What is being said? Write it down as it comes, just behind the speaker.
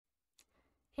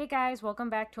Hey guys,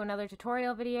 welcome back to another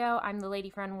tutorial video. I'm the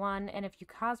Lady Friend 1, and if you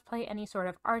cosplay any sort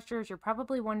of archers, you're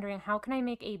probably wondering how can I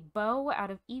make a bow out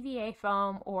of EVA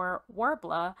foam or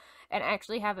Worbla and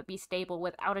actually have it be stable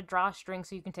without a drawstring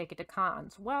so you can take it to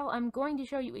cons. Well, I'm going to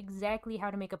show you exactly how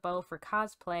to make a bow for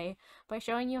cosplay by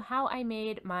showing you how I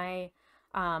made my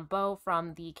bow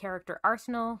from the character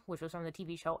Arsenal, which was from the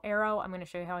TV show Arrow. I'm going to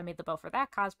show you how I made the bow for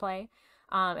that cosplay.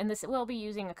 And this will be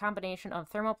using a combination of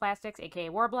thermoplastics, aka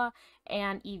Worbla,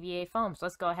 and EVA foam. So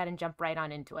let's go ahead and jump right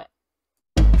on into it.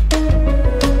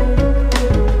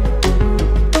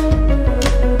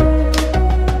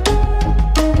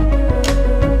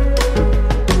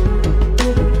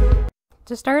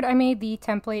 To start, I made the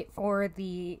template for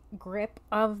the grip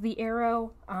of the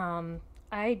arrow.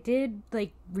 I did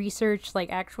research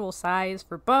actual size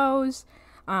for bows,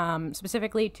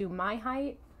 specifically to my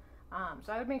height.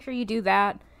 So I would make sure you do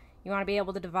that. You want to be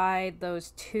able to divide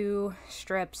those two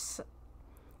strips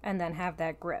and then have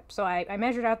that grip. So I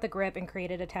measured out the grip and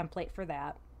created a template for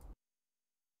that.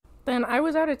 Then I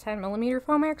was out of 10mm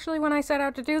foam actually when I set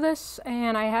out to do this,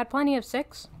 and I had plenty of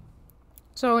 6.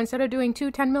 So instead of doing 2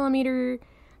 10mm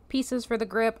pieces for the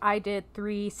grip, I did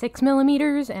 3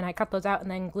 6mm, and I cut those out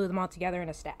and then glued them all together in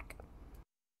a stack.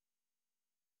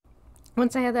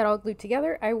 Once I had that all glued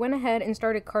together, I went ahead and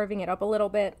started carving it up a little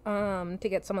bit to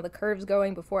get some of the curves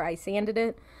going before I sanded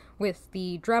it with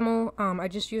the Dremel. I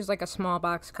just used a small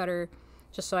box cutter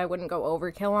just so I wouldn't go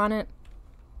overkill on it.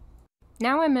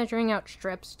 Now I'm measuring out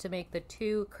strips to make the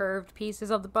 2 curved pieces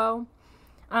of the bow.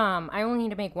 I only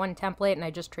need to make 1 template and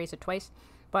I just trace it twice,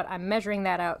 but I'm measuring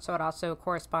that out so it also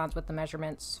corresponds with the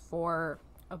measurements for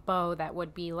a bow that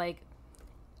would be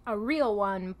a real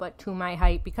one, but to my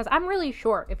height, because I'm really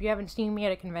short. If you haven't seen me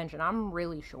at a convention, I'm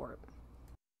really short.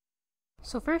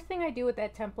 So first thing I do with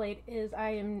that template is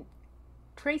I am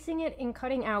tracing it and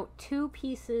cutting out 2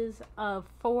 pieces of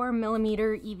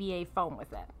 4mm EVA foam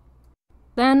with it.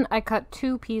 Then I cut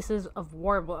 2 pieces of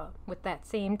Worbla with that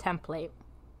same template.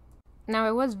 Now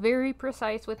I was very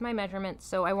precise with my measurements,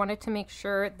 so I wanted to make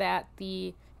sure that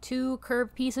the 2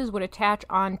 curved pieces would attach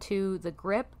onto the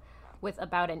grip with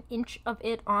about 1 inch of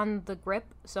it on the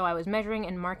grip, so I was measuring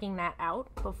and marking that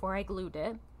out before I glued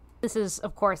it. This is,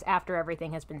 of course, after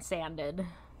everything has been sanded.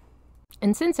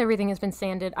 And since everything has been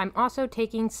sanded, I'm also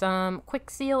taking some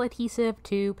quick seal adhesive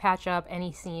to patch up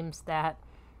any seams that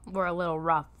were a little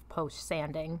rough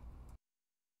post-sanding.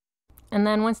 And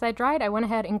then once that dried, I went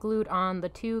ahead and glued on the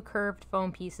 2 curved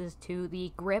foam pieces to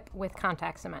the grip with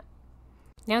contact cement.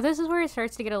 Now this is where it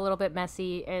starts to get a little bit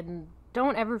messy, and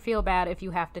don't ever feel bad if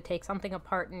you have to take something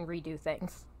apart and redo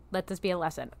things. Let this be a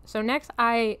lesson. So next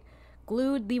I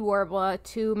glued the Worbla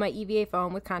to my EVA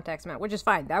foam with contact cement, which is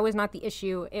fine. That was not the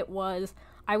issue. It was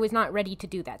I was not ready to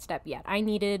do that step yet. I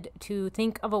needed to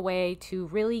think of a way to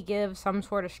really give some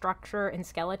sort of structure and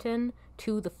skeleton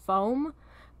to the foam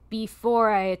before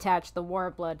I attached the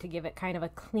Worbla to give it kind of a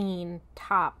clean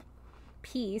top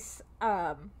piece.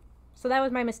 So that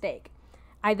was my mistake.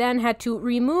 I then had to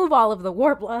remove all of the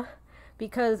Worbla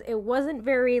because it wasn't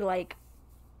very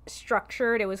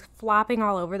structured. It was flopping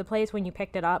all over the place when you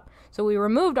picked it up. So we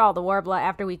removed all the Worbla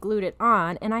after we glued it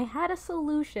on, and I had a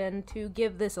solution to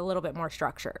give this a little bit more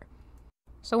structure.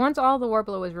 So once all the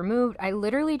Worbla was removed, I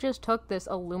literally just took this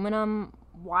aluminum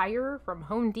wire from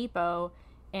Home Depot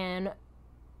and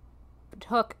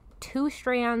took 2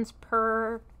 strands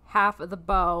per half of the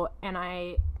bow, and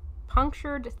I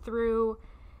punctured through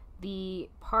the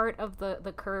part of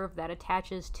the curve that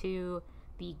attaches to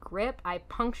the grip. I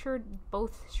punctured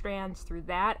both strands through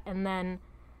that and then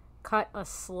cut a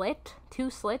slit,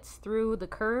 2 slits through the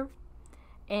curve,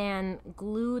 and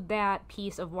glued that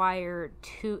piece of wire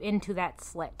into that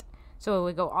slit so it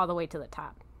would go all the way to the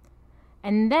top.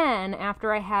 And then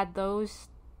after I had those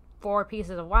 4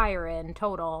 pieces of wire in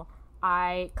total,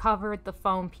 I covered the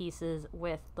foam pieces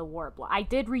with the Worbla. I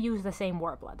did reuse the same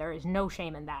Worbla. There is no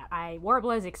shame in that.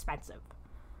 Worbla is expensive.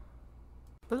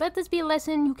 But let this be a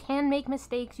lesson. You can make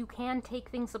mistakes, you can take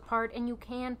things apart, and you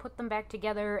can put them back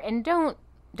together. And don't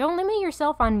limit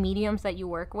yourself on mediums that you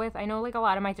work with. I know a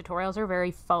lot of my tutorials are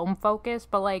very foam focused,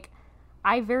 but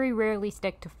I very rarely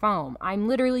stick to foam. I'm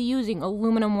literally using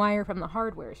aluminum wire from the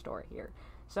hardware store here.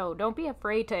 So don't be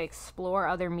afraid to explore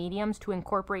other mediums to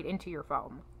incorporate into your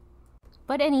foam.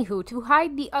 But anywho, to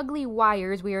hide the ugly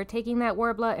wires, we are taking that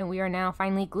Worbla and we are now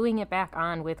finally gluing it back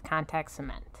on with contact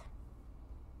cement.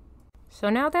 So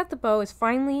now that the bow is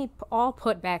finally all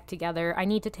put back together, I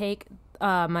need to take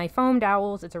my foam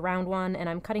dowels, it's a round one, and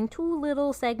I'm cutting 2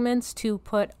 little segments to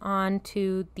put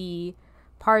onto the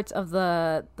parts of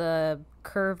the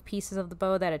curved pieces of the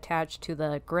bow that attach to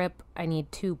the grip. I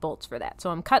need 2 bolts for that. So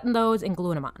I'm cutting those and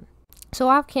gluing them on. So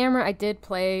off camera, I did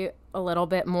play a little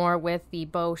bit more with the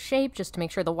bow shape just to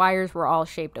make sure the wires were all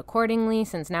shaped accordingly,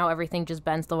 since now everything just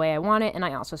bends the way I want it. And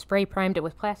I also spray primed it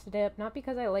with Plastidip, not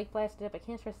because I like Plastidip. I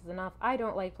can't stress this enough. I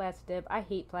don't like Plastidip. I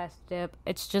hate Plastidip.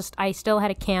 It's just I still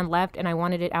had a can left and I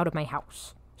wanted it out of my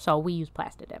house, so we use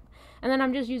Plastidip. And then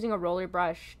I'm just using a roller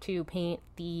brush to paint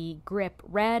the grip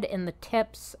red and the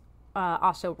tips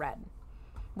also red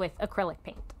with acrylic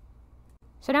paint.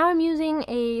 So now I'm using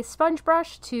a sponge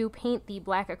brush to paint the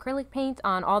black acrylic paint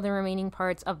on all the remaining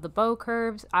parts of the bow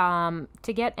curves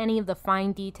to get any of the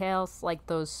fine details like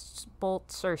those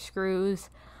bolts or screws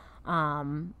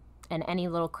and any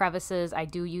little crevices. I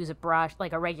do use a brush,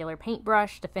 like a regular paint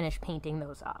brush, to finish painting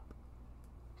those up.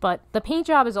 But the paint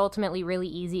job is ultimately really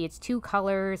easy. It's 2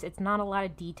 colors, it's not a lot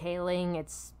of detailing,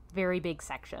 it's very big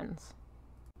sections.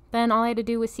 Then all I had to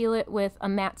do was seal it with a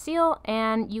matte seal,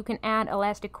 and you can add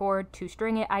elastic cord to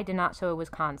string it. I did not, so it was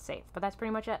con safe, but that's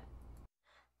pretty much it.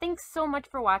 Thanks so much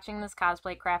for watching this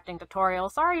cosplay crafting tutorial.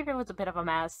 Sorry if it was a bit of a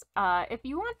mess. If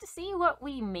you want to see what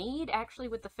we made actually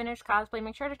with the finished cosplay,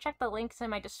 make sure to check the links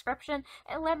in my description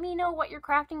and let me know what your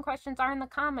crafting questions are in the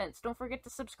comments. Don't forget to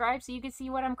subscribe so you can see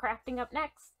what I'm crafting up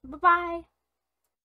next. Bye-bye!